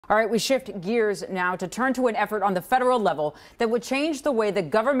All right, we shift gears now to turn to an effort on the federal level that would change the way the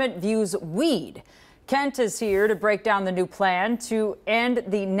government views weed. Kent is here to break down the new plan to end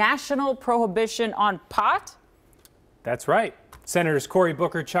the national prohibition on pot. That's right. Senators Cory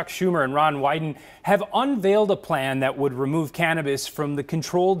Booker, Chuck Schumer, and Ron Wyden have unveiled a plan that would remove cannabis from the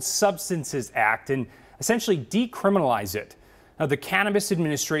Controlled Substances Act and essentially decriminalize it. Now, the Cannabis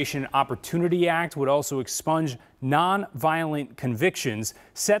Administration Opportunity Act would also expunge non-violent convictions,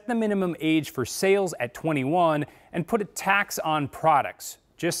 set the minimum age for sales at 21, and put a tax on products,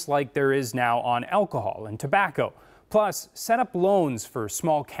 just like there is now on alcohol and tobacco. Plus, set up loans for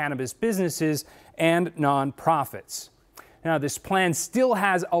small cannabis businesses and nonprofits. Now, this plan still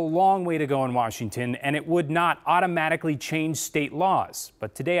has a long way to go in Washington, and it would not automatically change state laws.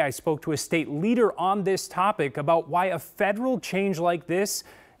 But today I spoke to a state leader on this topic about why a federal change like this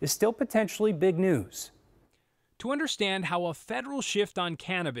is still potentially big news. To understand how a federal shift on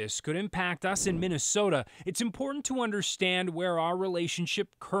cannabis could impact us in Minnesota, it's important to understand where our relationship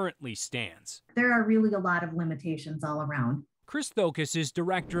currently stands. There are really a lot of limitations all around. Chris Thokus is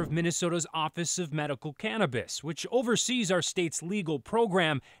director of Minnesota's Office of Medical Cannabis, which oversees our state's legal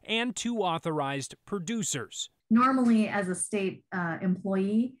program and 2 authorized producers. Normally, as a state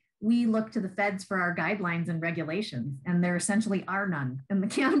employee, we look to the feds for our guidelines and regulations, and there essentially are none in the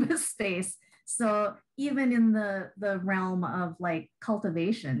cannabis space. So even in the realm of like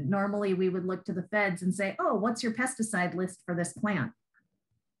cultivation, normally we would look to the feds and say, oh, what's your pesticide list for this plant?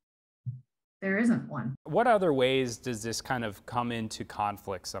 There isn't one. What other ways does this kind of come into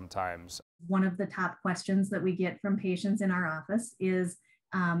conflict sometimes? One of the top questions that we get from patients in our office is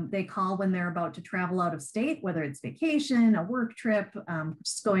they call when they're about to travel out of state, whether it's vacation, a work trip,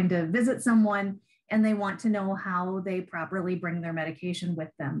 just going to visit someone, and they want to know how they properly bring their medication with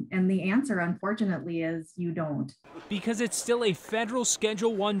them. And the answer, unfortunately, is you don't. Because it's still a federal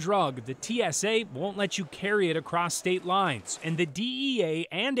Schedule I drug, the TSA won't let you carry it across state lines. And the DEA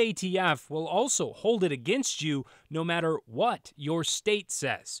and ATF will also hold it against you no matter what your state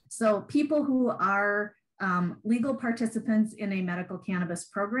says. So people who are legal participants in a medical cannabis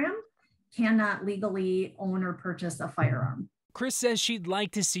program cannot legally own or purchase a firearm. Chris says she'd like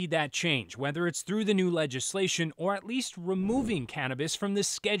to see that change, whether it's through the new legislation or at least removing cannabis from the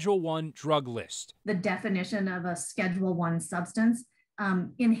Schedule I drug list. The definition of a Schedule I substance,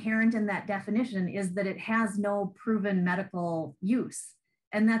 inherent in that definition is that it has no proven medical use.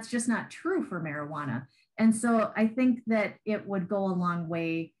 And that's just not true for marijuana. And so I think that it would go a long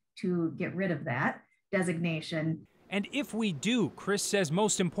way to get rid of that designation. And if we do, Chris says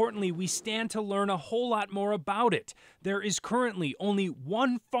most importantly, we stand to learn a whole lot more about it. There is currently only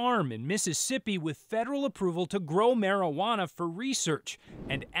 1 farm in Mississippi with federal approval to grow marijuana for research,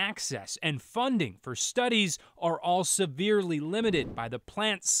 and access and funding for studies are all severely limited by the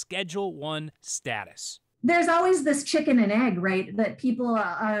plant's Schedule I status. There's always this chicken and egg, right? That people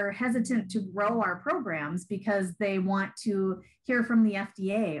are hesitant to grow our programs because they want to hear from the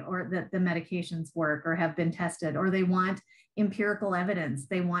FDA or that the medications work or have been tested, or they want empirical evidence,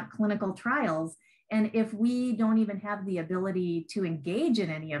 they want clinical trials. And if we don't even have the ability to engage in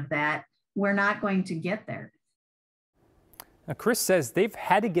any of that, we're not going to get there. Now, Chris says they've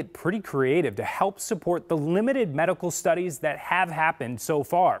had to get pretty creative to help support the limited medical studies that have happened so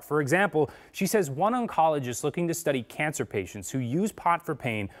far. For example, she says one oncologist looking to study cancer patients who use pot for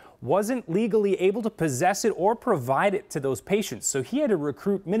pain wasn't legally able to possess it or provide it to those patients. So he had to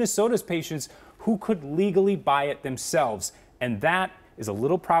recruit Minnesota's patients who could legally buy it themselves. And that is a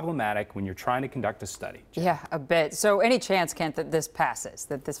little problematic when you're trying to conduct a study. Yeah, a bit. So any chance, Kent, that this passes,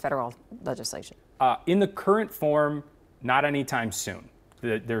 that this federal legislation? In the current form, not anytime soon.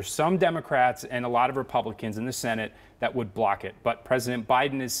 There's some Democrats and a lot of Republicans in the Senate that would block it. But President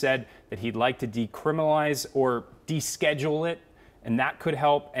Biden has said that he'd like to decriminalize or deschedule it, and that could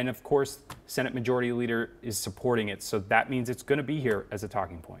help. And of course, Senate Majority Leader is supporting it. So that means it's going to be here as a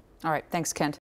talking point. All right. Thanks, Kent.